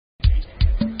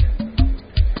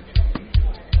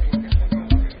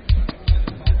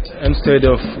Instead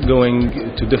of going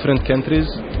to different countries,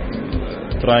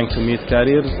 trying to meet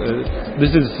carriers,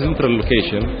 this is a central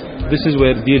location. This is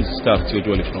where deals start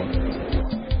usually from.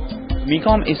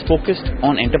 Mecom is focused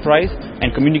on enterprise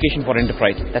and communication for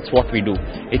enterprise. That's what we do.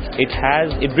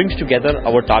 It brings together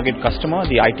our target customer,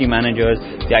 the IT managers,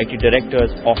 the IT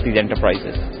directors of these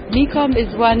enterprises. Mecom is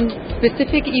one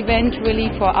specific event really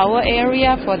for our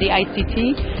area, for the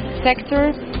ICT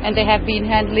sector, and they have been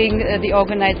handling the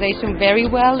organization very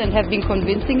well and have been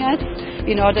convincing us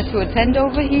in order to attend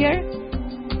over here.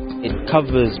 It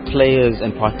covers players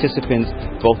and participants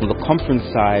both on the conference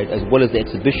side as well as the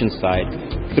exhibition side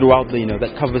throughout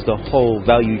that covers the whole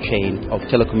value chain of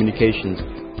telecommunications.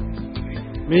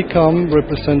 Mecom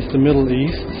represents the Middle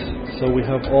East, so we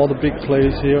have all the big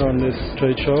players here on this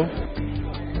trade show.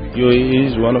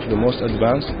 UAE is one of the most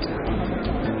advanced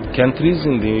countries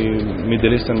in the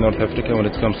Middle East and North Africa when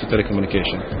it comes to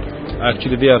telecommunication.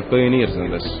 Actually, they are pioneers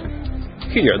in this.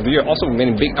 Here, there are also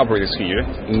many big operators here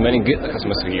and many good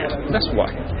customers here. That's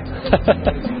why.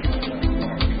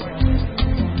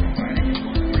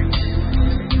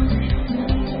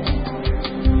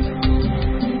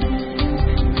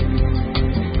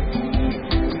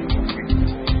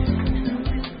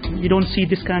 You don't see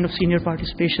this kind of senior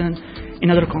participation in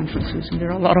other conferences, and there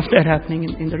are a lot of that happening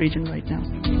in the region right now.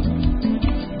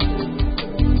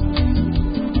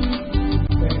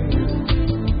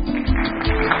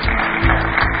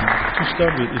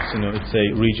 It's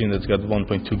a region that's got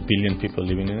 1.2 billion people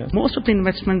living in it. Most of the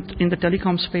investment in the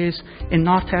telecom space in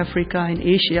North Africa and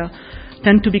Asia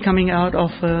tend to be coming out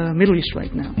of Middle East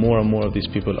right now. More and more of these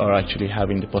people are actually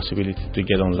having the possibility to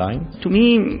get online. To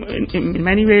me, in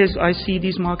many ways, I see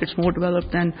these markets more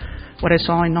developed than what I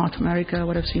saw in North America,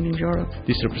 what I've seen in Europe.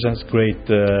 This represents great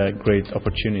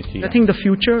opportunity. I think the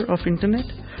future of internet,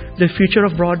 the future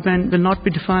of broadband will not be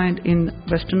defined in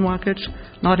Western markets,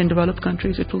 not in developed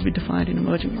countries. It will be defined in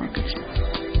emerging markets.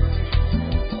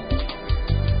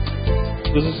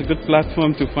 This is a good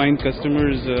platform to find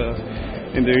customers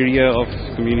in the area of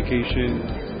communication.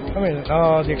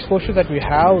 The exposure that we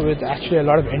have with actually a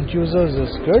lot of end users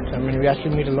is good. We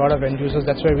actually meet a lot of end users.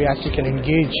 That's where we actually can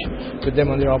engage with them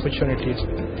on their opportunities.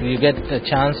 You get a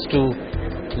chance to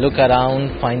look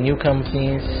around, find new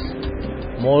companies,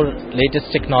 more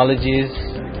latest technologies.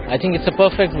 I think it's a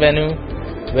perfect venue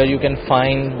where you can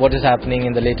find what is happening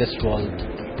in the latest world.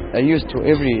 I used to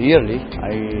every yearly,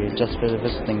 I just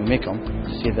visiting Mecom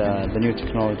to see the new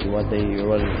technology, what they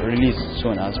will release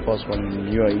soon as possible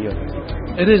in UAE.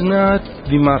 It is not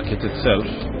the market itself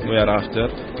we are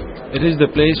after. It is the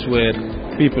place where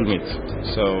people meet.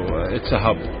 So it's a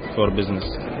hub for business.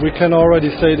 We can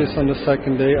already say this on the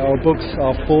second day. Our books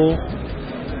are full,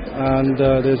 and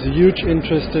there's a huge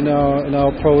interest in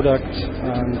our product.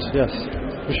 And yes,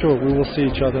 for sure, we will see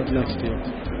each other next year.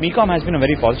 Mecom has been a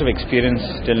very positive experience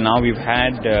till now. We've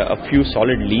had a few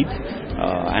solid leads,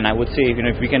 and I would say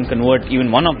if we can convert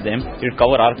even one of them, it will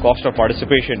cover our cost of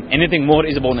participation. Anything more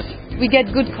is a bonus. We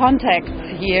get good contacts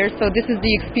here, so this is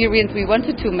the experience we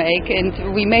wanted to make,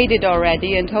 and we made it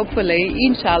already. And hopefully,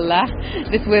 inshallah,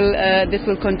 this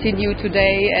will continue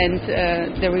today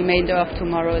and the remainder of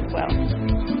tomorrow as well.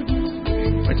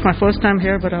 It's my first time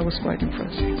here, but I was quite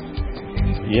impressed.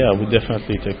 Yeah, we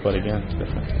definitely take part again.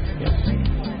 Definitely. Yes.